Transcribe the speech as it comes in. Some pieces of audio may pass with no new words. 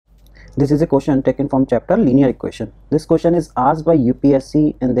This is a question taken from chapter linear equation. This question is asked by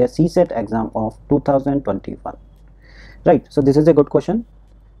UPSC in their CSAT exam of 2021. Right, so this is a good question.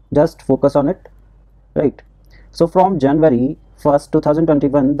 Just focus on it. Right. So from January 1st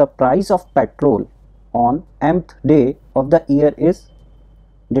 2021, the price of petrol on mth day of the year is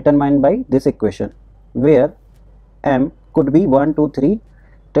determined by this equation, where m could be 1, 2, 3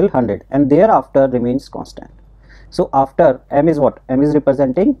 till 100 and thereafter remains constant. So after m is what? M is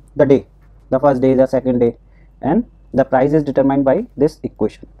representing the day, the first day, the second day, and the price is determined by this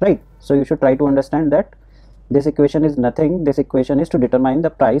equation, right? So you should try to understand that this equation is nothing. This equation is to determine the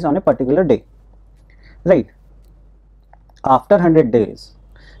price on a particular day, right? After 100 days,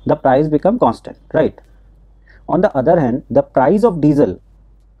 the price become constant, right? On the other hand, the price of diesel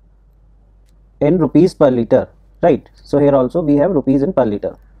in rupees per liter, right? So here also we have rupees in per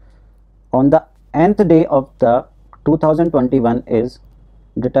liter. On the nth day of the 2021 is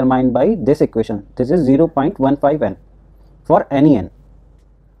determined by this equation. This is 0.15 n for any n.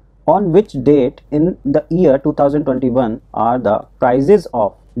 On which date in the year 2021 are the prices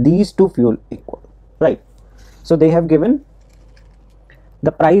of these two fuel equal, right? So they have given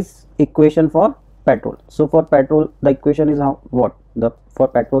the price equation for petrol. So for petrol the equation is what? For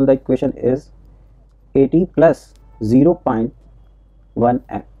petrol the equation is 80 plus 0.1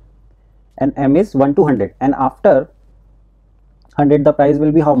 m, and m is 1 to 100, and after 100 the price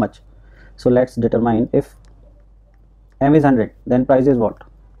will be how much? So let's determine. If m is 100, then price is what,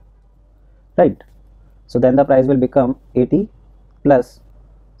 right? So then the price will become 80 plus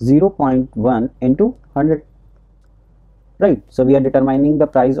 0.1 into 100, right? So we are determining the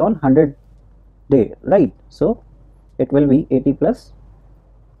price on 100 day, right? So it will be 80 plus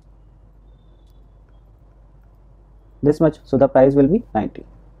this much, so the price will be 90.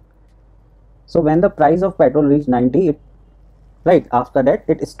 So when the price of petrol reach 90, right, after that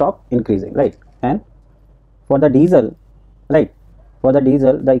it stop increasing, right? And for the diesel, right, for the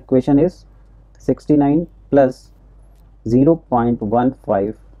diesel the equation is 69 plus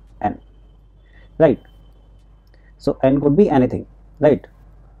 0.15 n, right? So n could be anything, right,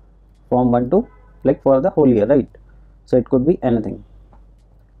 from 1 to, like, for the whole year, right? So it could be anything,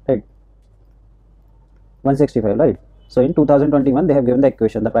 right? 165, right? So in 2021 they have given the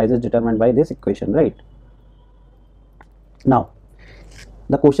equation. The price is determined by this equation, right? Now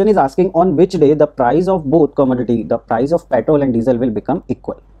the question is asking on which day the price of both commodity, the price of petrol and diesel, will become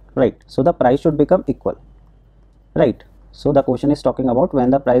equal, right? So the price should become equal, right? So the question is talking about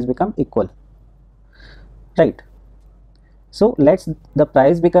when the price become equal, right? So let's the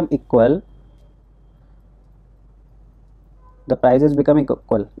price become equal. The price is becoming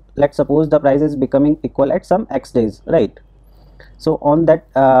equal. Let's suppose the price is becoming equal at some x days, right? So on that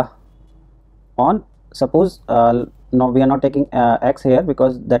suppose no, we are not taking x here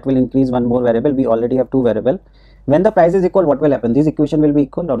because that will increase one more variable. We already have two variable. When the price is equal, what will happen? This equation will be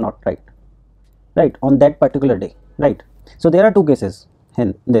equal or not, right, on that particular day, right? So there are two cases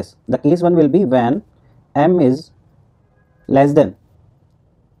in this. The case one will be when m is less than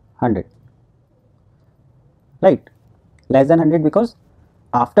 100, right? Less than 100 because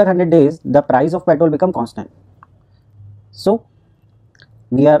after 100 days the price of petrol become constant. So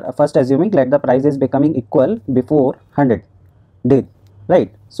we are first assuming let the price is becoming equal before 100 days,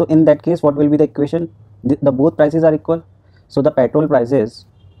 right? So in that case what will be the equation? The both prices are equal, so the petrol prices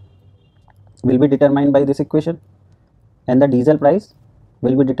will be determined by this equation and the diesel price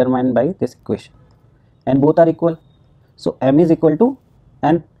will be determined by this equation, and both are equal. So m is equal to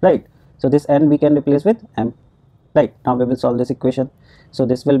n, right? So this n we can replace with m, right? Now we will solve this equation. So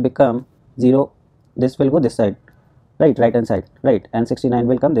this will become 0, this will go this side, right hand side, right, and 69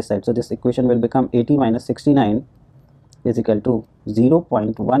 will come this side. So this equation will become 80 minus 69 is equal to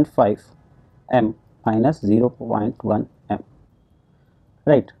 0.15 m minus 0.1 m,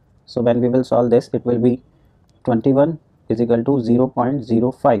 right? So when we will solve this, it will be 21 is equal to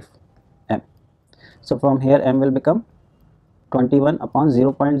 0.05 m. So from here m will become 21 upon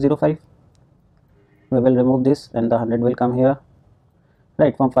 0.05. We will remove this and the 100 will come here,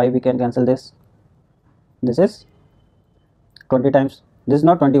 right? From 5 we can cancel this. This is 20 times, this is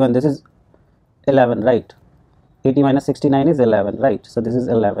not 21, this is 11, right? 80 minus 69 is 11, right? So this is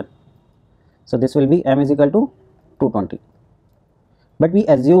 11. So this will be m is equal to 220, but we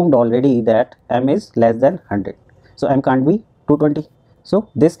assumed already that m is less than 100, so m can't be 220. So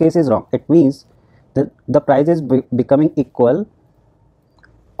this case is wrong. It means that the price is becoming equal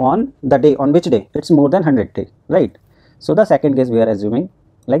on the day, on which day? It's more than 100 days, right? So the second case we are assuming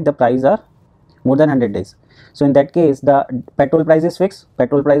like the price are more than 100 days. So in that case the petrol price is fixed.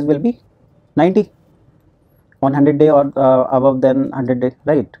 Petrol price will be 90 on 100 day or above than 100 day,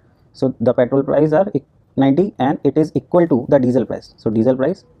 right? So the petrol price are 90 and it is equal to the diesel price. So diesel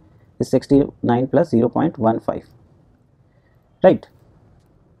price is 69 plus 0.15, right?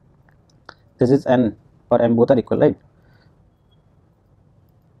 This is n or m, both are equal, right?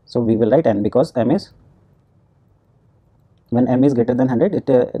 So we will write n because m is, when m is greater than 100,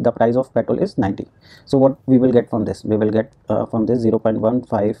 the price of petrol is 90. So what we will get from this? We will get from this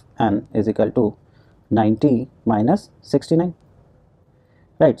 0.15 n is equal to 90 minus 69,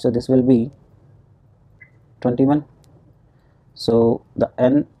 right? So this will be 21. So the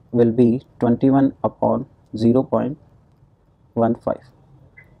n will be 21 upon 0.15.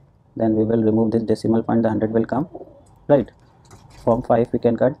 Then we will remove this decimal point, the 100 will come, right? From 5 we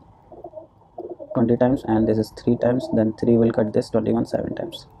can cut 20 times, and this is 3 times, then 3 will cut this 21 7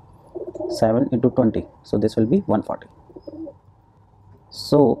 times, 7 into 20, so this will be 140.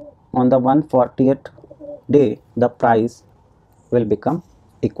 So on the 140th day the price will become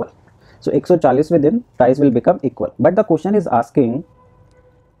equal. So 140 within price will become equal, but the question is asking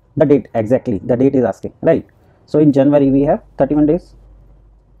the date, exactly the date is asking, right? So in January we have 31 days,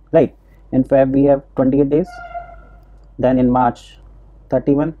 right? In Feb we have 28 days, then in March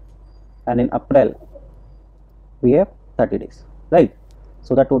 31, and in April we have 30 days, right?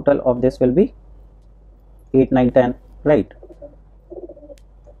 So the total of this will be 8 9 10, right?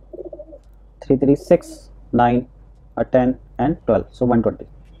 3 3 6 9 10 and 12, so 120,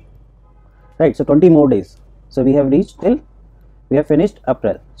 right? So 20 more days. So we have reached till, we have finished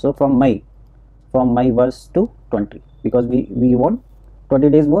April. So from May 1st to 20, because we want 20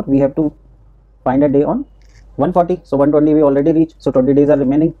 days more, we have to find a day on 140. So 120 we already reached, so 20 days are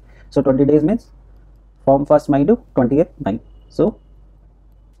remaining. So 20 days means from 1st May to 20th May. So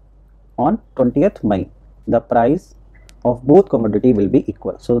on 20th May the price of both commodity will be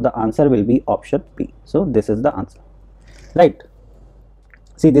equal. So the answer will be option B. So this is the answer, right?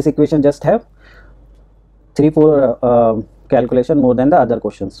 See, this equation just have 3-4 calculation more than the other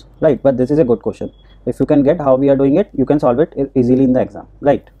questions, right? But this is a good question. If you can get how we are doing it, you can solve it easily in the exam,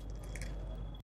 right?